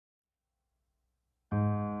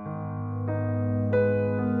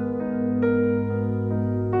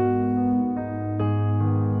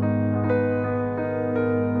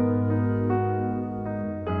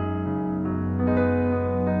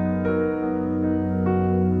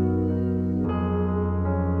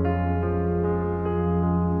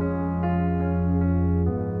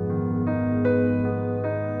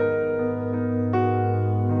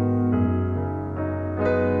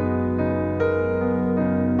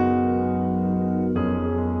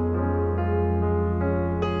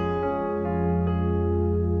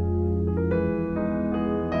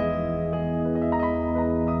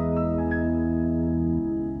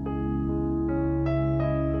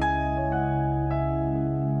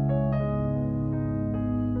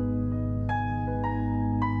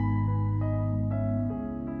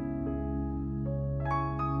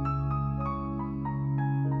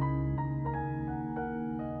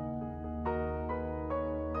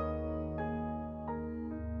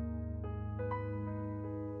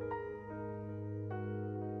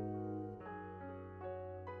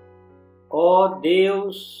Ó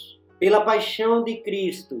Deus, pela paixão de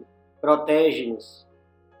Cristo, protege-nos.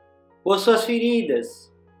 Por suas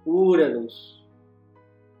feridas, cura-nos.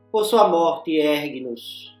 Por sua morte,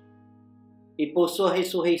 ergue-nos. E por sua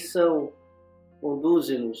ressurreição,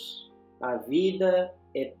 conduze-nos à vida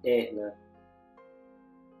eterna.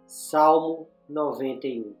 Salmo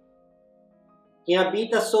 91. Quem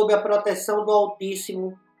habita sob a proteção do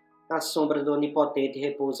Altíssimo, à sombra do Onipotente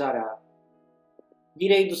repousará.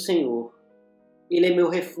 Direi do Senhor: Ele é meu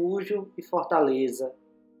refúgio e fortaleza,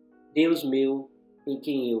 Deus meu, em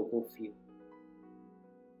quem eu confio.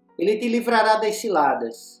 Ele te livrará das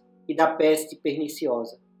ciladas e da peste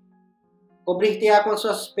perniciosa. Cobrir-te-á com as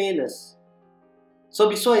suas penas.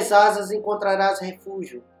 Sob suas asas encontrarás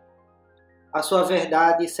refúgio. A sua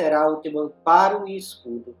verdade será o teu amparo e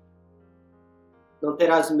escudo. Não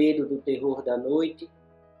terás medo do terror da noite,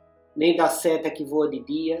 nem da seta que voa de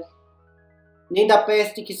dia, nem da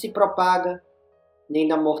peste que se propaga, nem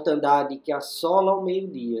da mortandade que assola ao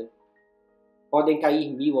meio-dia. Podem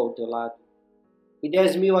cair 1000 ao teu lado, e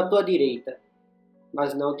 10.000 à tua direita,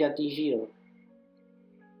 mas não te atingirão.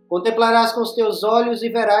 Contemplarás com os teus olhos e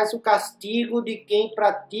verás o castigo de quem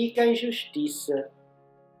pratica a injustiça.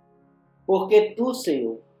 Porque tu,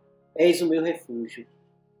 Senhor, és o meu refúgio.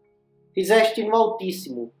 Fizeste no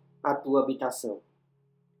Altíssimo a tua habitação.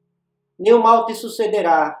 Nenhum mal te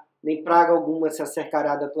sucederá, nem praga alguma se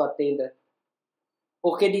acercará da tua tenda,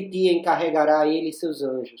 porque de ti encarregará ele seus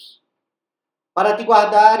anjos, para te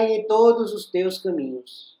guardarem em todos os teus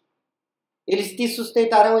caminhos. Eles te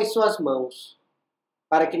sustentarão em suas mãos,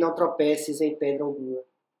 para que não tropeces em pedra alguma.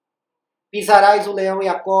 Pisarás o leão e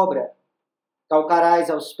a cobra, calcarás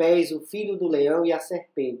aos pés o filho do leão e a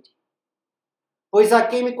serpente. Pois a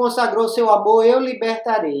quem me consagrou seu amor eu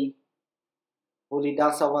libertarei. Vou lhe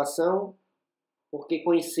dar salvação, porque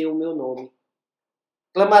conheceu o meu nome.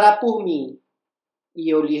 Clamará por mim, e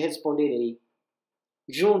eu lhe responderei.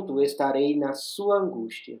 Junto estarei na sua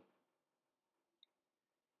angústia.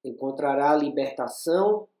 Encontrará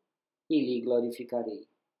libertação e lhe glorificarei.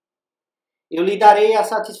 Eu lhe darei a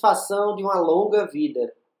satisfação de uma longa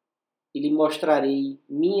vida e lhe mostrarei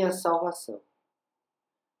minha salvação.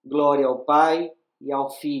 Glória ao Pai, e ao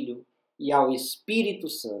Filho, e ao Espírito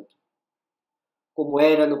Santo, como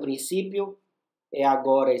era no princípio, é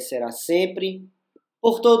agora e será sempre,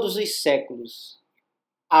 por todos os séculos.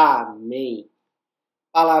 Amém.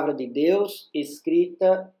 Palavra de Deus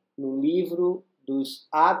escrita no livro dos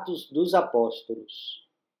Atos dos Apóstolos,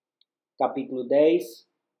 capítulo 10,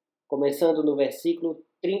 começando no versículo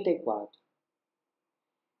 34.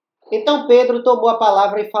 Então Pedro tomou a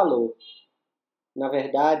palavra e falou: Na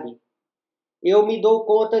verdade, eu me dou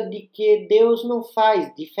conta de que Deus não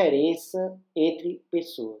faz diferença entre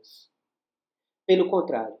pessoas. Pelo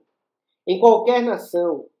contrário, em qualquer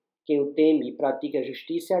nação, quem o teme e pratica a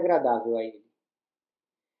justiça é agradável a ele.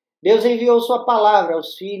 Deus enviou sua palavra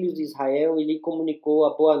aos filhos de Israel e lhe comunicou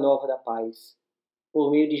a boa nova da paz,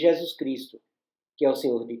 por meio de Jesus Cristo, que é o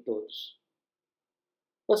Senhor de todos.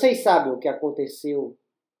 Vocês sabem o que aconteceu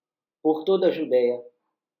por toda a Judéia,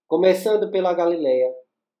 começando pela Galiléia,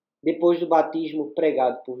 depois do batismo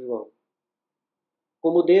pregado por João.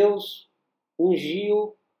 Como Deus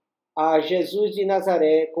ungiu a Jesus de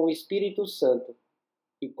Nazaré com o Espírito Santo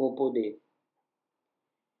e com poder.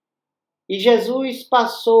 E Jesus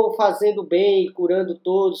passou fazendo bem e curando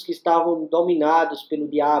todos que estavam dominados pelo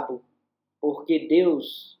diabo, porque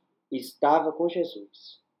Deus estava com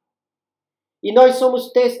Jesus. E nós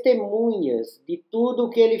somos testemunhas de tudo o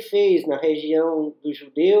que ele fez na região dos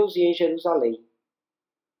judeus e em Jerusalém.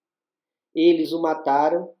 Eles o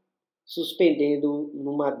mataram, suspendendo-o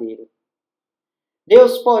no madeiro.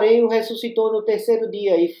 Deus, porém, o ressuscitou no terceiro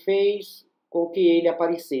dia e fez com que ele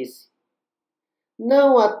aparecesse,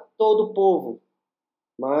 não a todo o povo,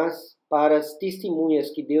 mas para as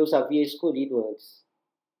testemunhas que Deus havia escolhido antes,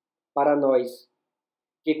 para nós,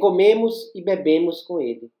 que comemos e bebemos com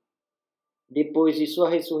ele, depois de sua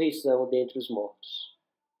ressurreição dentre os mortos.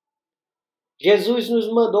 Jesus nos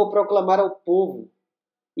mandou proclamar ao povo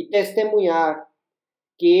e testemunhar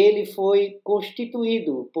que ele foi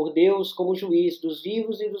constituído por Deus como juiz dos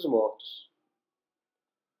vivos e dos mortos.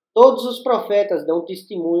 Todos os profetas dão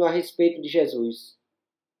testemunho a respeito de Jesus,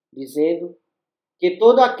 dizendo que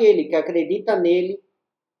todo aquele que acredita nele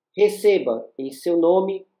receba em seu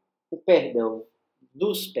nome o perdão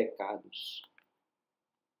dos pecados.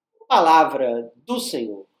 Palavra do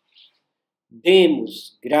Senhor.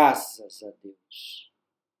 Demos graças a Deus.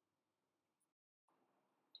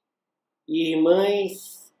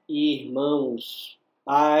 Irmãs e irmãos,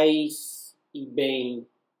 paz e bem,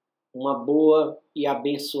 uma boa e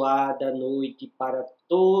abençoada noite para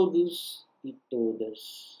todos e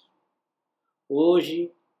todas.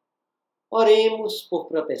 Hoje, oremos por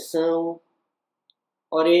proteção,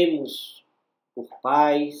 oremos por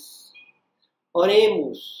paz,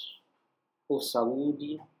 oremos por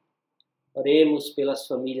saúde, oremos pelas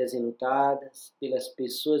famílias enlutadas, pelas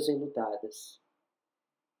pessoas enlutadas.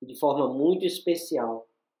 E de forma muito especial,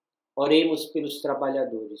 oremos pelos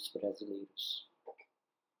trabalhadores brasileiros.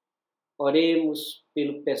 Oremos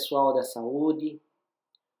pelo pessoal da saúde,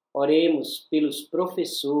 oremos pelos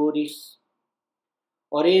professores,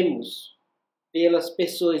 oremos pelas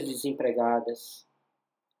pessoas desempregadas,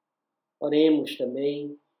 oremos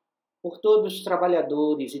também por todos os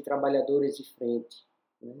trabalhadores e trabalhadoras de frente,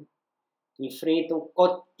 que enfrentam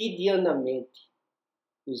cotidianamente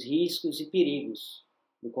os riscos e perigos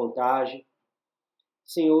do contágio.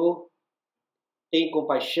 Senhor, tem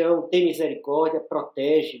compaixão, tem misericórdia,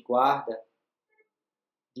 protege, guarda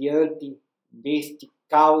diante deste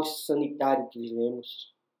caos sanitário que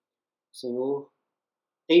vivemos. Senhor,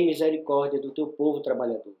 tem misericórdia do teu povo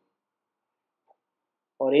trabalhador.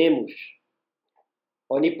 Oremos.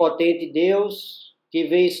 Onipotente Deus, que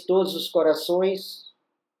vês todos os corações,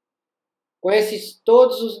 conheces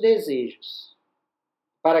todos os desejos,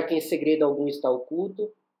 para que em segredo algum está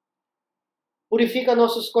oculto, purifica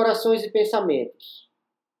nossos corações e pensamentos,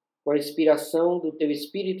 com a inspiração do teu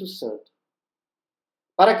Espírito Santo,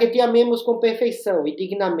 para que te amemos com perfeição e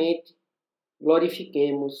dignamente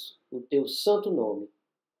glorifiquemos o teu santo nome.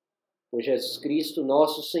 Por Jesus Cristo,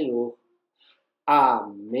 nosso Senhor.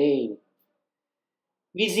 Amém.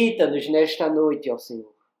 Visita-nos nesta noite, ó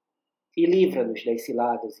Senhor, e livra-nos das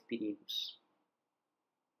ciladas e perigos.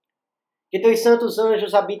 Que teus santos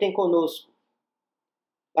anjos habitem conosco,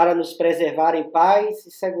 para nos preservar em paz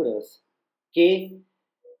e segurança. Que,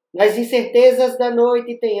 nas incertezas da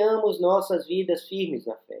noite, tenhamos nossas vidas firmes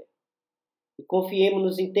na fé. E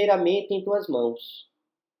confiemo-nos inteiramente em tuas mãos,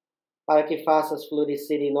 para que faças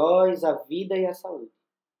florescer em nós a vida e a saúde.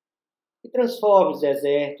 E transforme os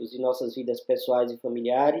desertos de nossas vidas pessoais e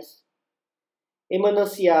familiares em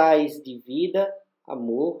mananciais de vida,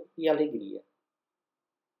 amor e alegria.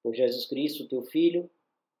 Por Jesus Cristo, teu Filho,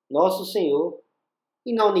 nosso Senhor,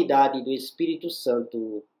 e na unidade do Espírito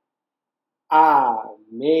Santo.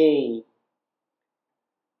 Amém.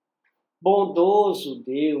 Bondoso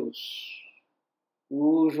Deus,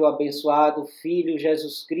 cujo abençoado Filho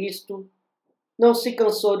Jesus Cristo não se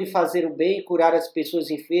cansou de fazer o bem e curar as pessoas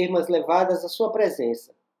enfermas levadas à sua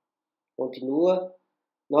presença. Continua,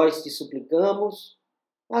 nós te suplicamos,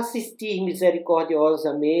 assistir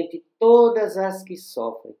misericordiosamente todas as que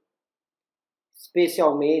sofrem,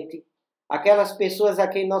 especialmente aquelas pessoas a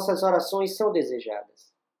quem nossas orações são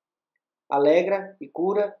desejadas. Alegra e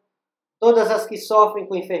cura todas as que sofrem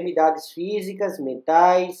com enfermidades físicas,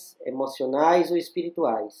 mentais, emocionais ou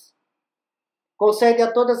espirituais. Concede a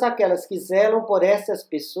todas aquelas que zelam por essas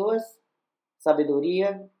pessoas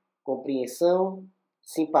sabedoria, compreensão,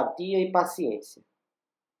 simpatia e paciência.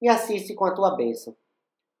 E assiste com a tua bênção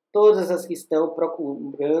todas as que estão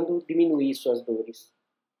procurando diminuir suas dores.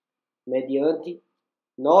 Mediante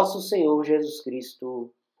nosso Senhor Jesus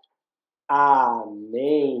Cristo.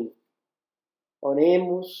 Amém.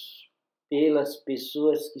 Oremos pelas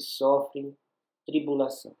pessoas que sofrem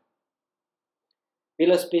tribulação,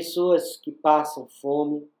 pelas pessoas que passam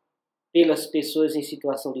fome, pelas pessoas em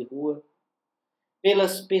situação de rua,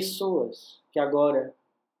 pelas pessoas que agora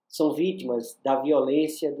são vítimas da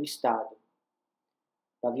violência do Estado,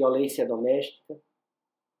 da violência doméstica,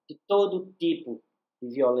 de todo tipo de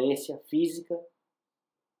violência física,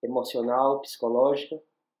 emocional, psicológica.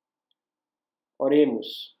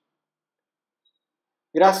 Oremos.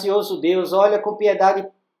 Gracioso Deus, olha com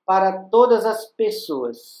piedade para todas as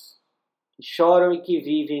pessoas que choram e que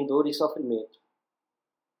vivem dor e sofrimento.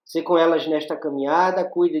 Sê com elas nesta caminhada,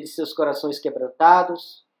 cuida de seus corações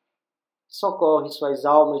quebrantados, socorre suas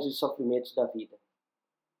almas dos sofrimentos da vida.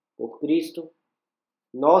 Por Cristo,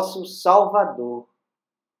 nosso Salvador.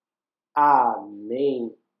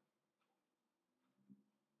 Amém.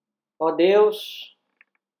 Ó Deus,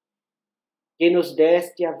 que nos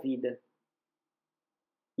deste a vida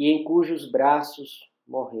e em cujos braços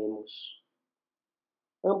morremos,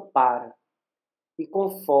 ampara e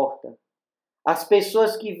conforta as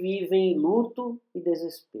pessoas que vivem em luto e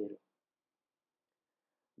desespero.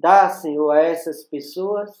 Dá, Senhor, a essas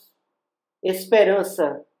pessoas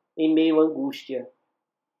esperança em meio à angústia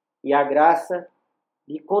e a graça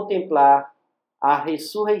de contemplar a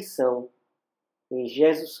ressurreição em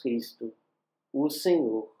Jesus Cristo, o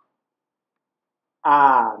Senhor.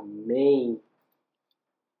 Amém.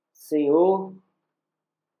 Senhor,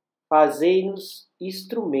 fazei-nos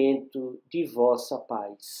instrumento de vossa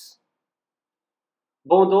paz.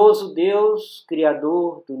 Bondoso Deus,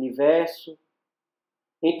 Criador do Universo,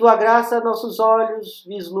 em Tua graça nossos olhos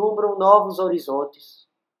vislumbram novos horizontes,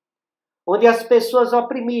 onde as pessoas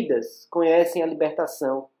oprimidas conhecem a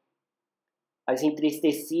libertação, as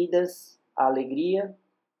entristecidas a alegria,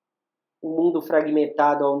 o mundo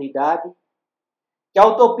fragmentado a unidade. Que a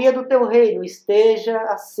utopia do Teu reino esteja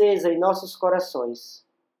acesa em nossos corações.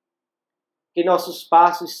 Que nossos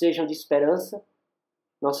passos sejam de esperança,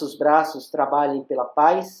 nossos braços trabalhem pela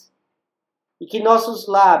paz e que nossos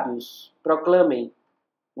lábios proclamem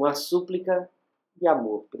uma súplica de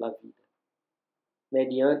amor pela vida.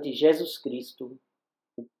 Mediante Jesus Cristo,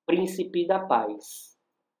 o Príncipe da Paz.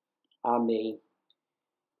 Amém.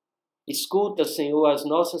 Escuta, Senhor, as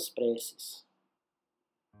nossas preces.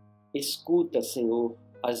 Escuta, Senhor,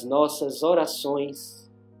 as nossas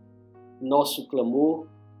orações, nosso clamor,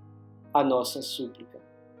 a nossa súplica.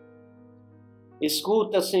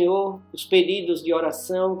 Escuta, Senhor, os pedidos de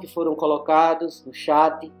oração que foram colocados no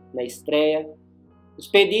chat, na estreia, os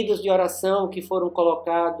pedidos de oração que foram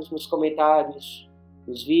colocados nos comentários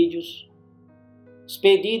dos vídeos, os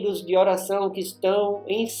pedidos de oração que estão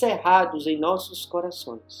encerrados em nossos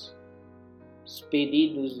corações, os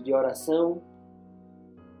pedidos de oração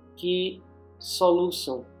que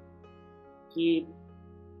soluçam, que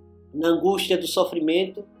na angústia do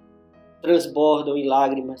sofrimento transbordam em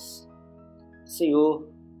lágrimas. Senhor,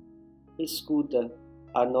 escuta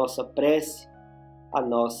a nossa prece, a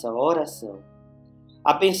nossa oração.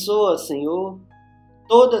 Abençoa, Senhor,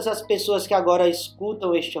 todas as pessoas que agora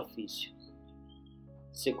escutam este ofício.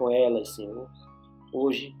 Se com elas, Senhor,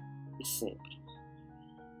 hoje e sempre.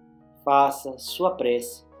 Faça sua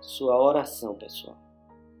prece, sua oração pessoal.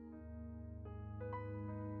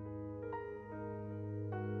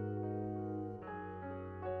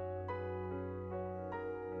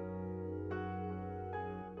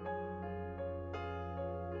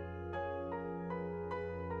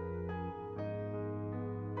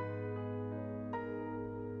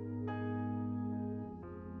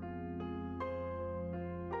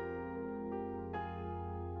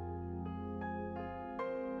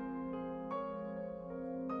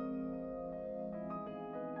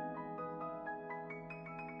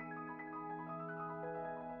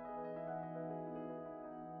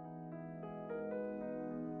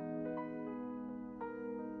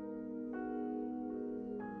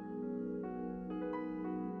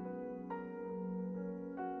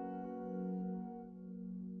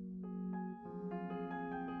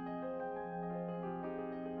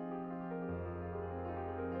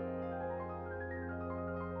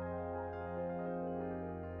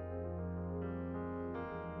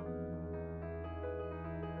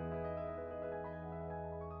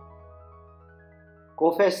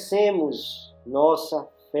 Confessemos nossa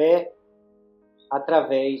fé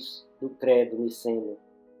através do credo niceno,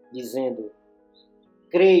 dizendo: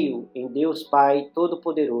 creio em Deus Pai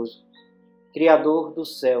Todo-Poderoso, Criador do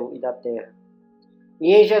céu e da terra,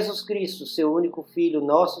 e em Jesus Cristo, seu único Filho,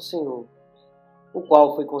 nosso Senhor, o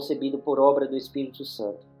qual foi concebido por obra do Espírito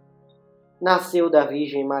Santo. Nasceu da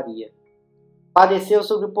Virgem Maria, padeceu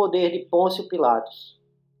sob o poder de Pôncio Pilatos,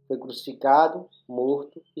 foi crucificado,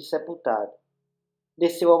 morto e sepultado.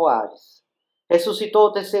 Desceu ao Hades, ressuscitou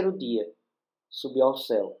ao terceiro dia, subiu ao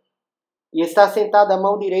céu, e está sentado à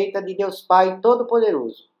mão direita de Deus Pai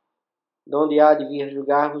Todo-Poderoso, donde há de vir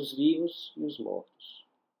julgar os vivos e os mortos.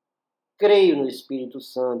 Creio no Espírito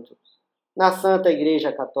Santo, na Santa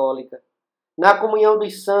Igreja Católica, na comunhão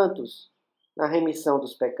dos santos, na remissão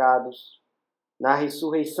dos pecados, na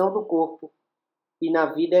ressurreição do corpo e na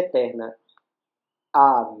vida eterna.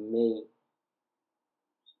 Amém.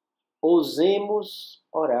 Ousemos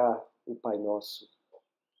orar o Pai Nosso,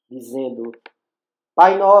 dizendo: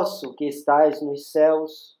 Pai nosso que estais nos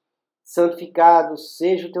céus, santificado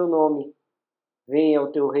seja o teu nome. Venha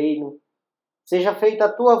o teu reino. Seja feita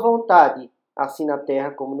a tua vontade, assim na terra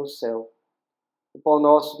como no céu. O pão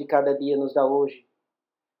nosso de cada dia nos dá hoje.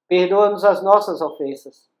 Perdoa-nos as nossas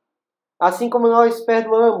ofensas, assim como nós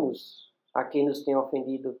perdoamos a quem nos tem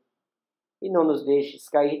ofendido. E não nos deixes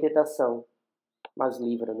cair em tentação, mas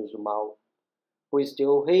livra-nos do mal. Pois teu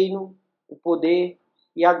é o reino, o poder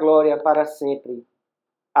e a glória para sempre.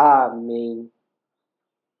 Amém.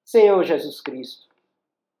 Senhor Jesus Cristo,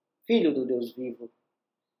 Filho do Deus vivo,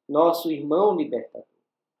 nosso irmão libertador,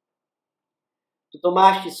 tu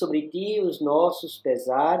tomaste sobre ti os nossos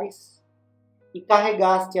pesares e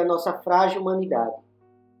carregaste a nossa frágil humanidade.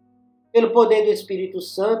 Pelo poder do Espírito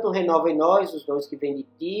Santo, renova em nós os dons que vêm de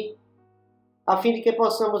ti, a fim de que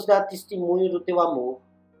possamos dar testemunho do teu amor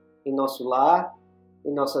em nosso lar,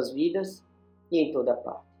 em nossas vidas e em toda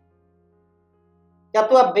parte. Que a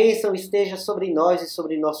tua bênção esteja sobre nós e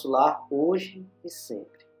sobre nosso lar, hoje e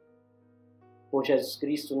sempre. Por Jesus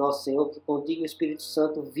Cristo, nosso Senhor, que contigo o Espírito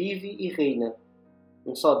Santo vive e reina,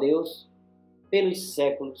 um só Deus, pelos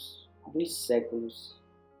séculos dos séculos.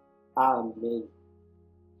 Amém.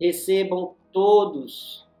 Recebam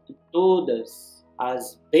todos e todas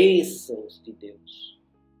as bênçãos de Deus.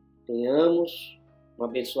 Tenhamos um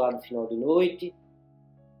abençoado final de noite,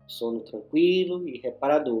 sono tranquilo e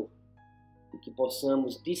reparador, e que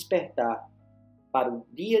possamos despertar para o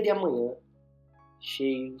dia de amanhã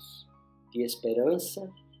cheios de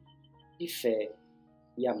esperança, de fé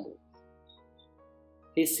e amor.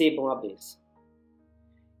 Recebam a bênção.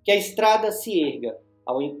 Que a estrada se erga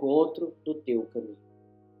ao encontro do teu caminho.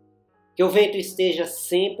 Que o vento esteja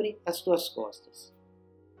sempre às tuas costas.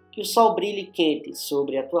 Que o sol brilhe quente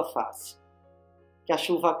sobre a tua face. Que a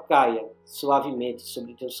chuva caia suavemente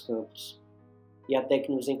sobre teus campos. E até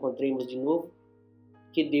que nos encontremos de novo,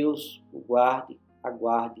 que Deus o guarde,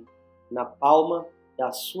 aguarde na palma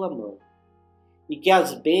da sua mão. E que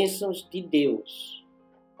as bênçãos de Deus,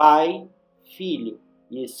 Pai, Filho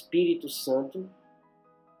e Espírito Santo,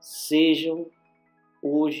 sejam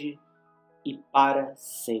hoje e para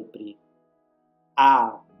sempre.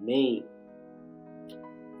 Amém.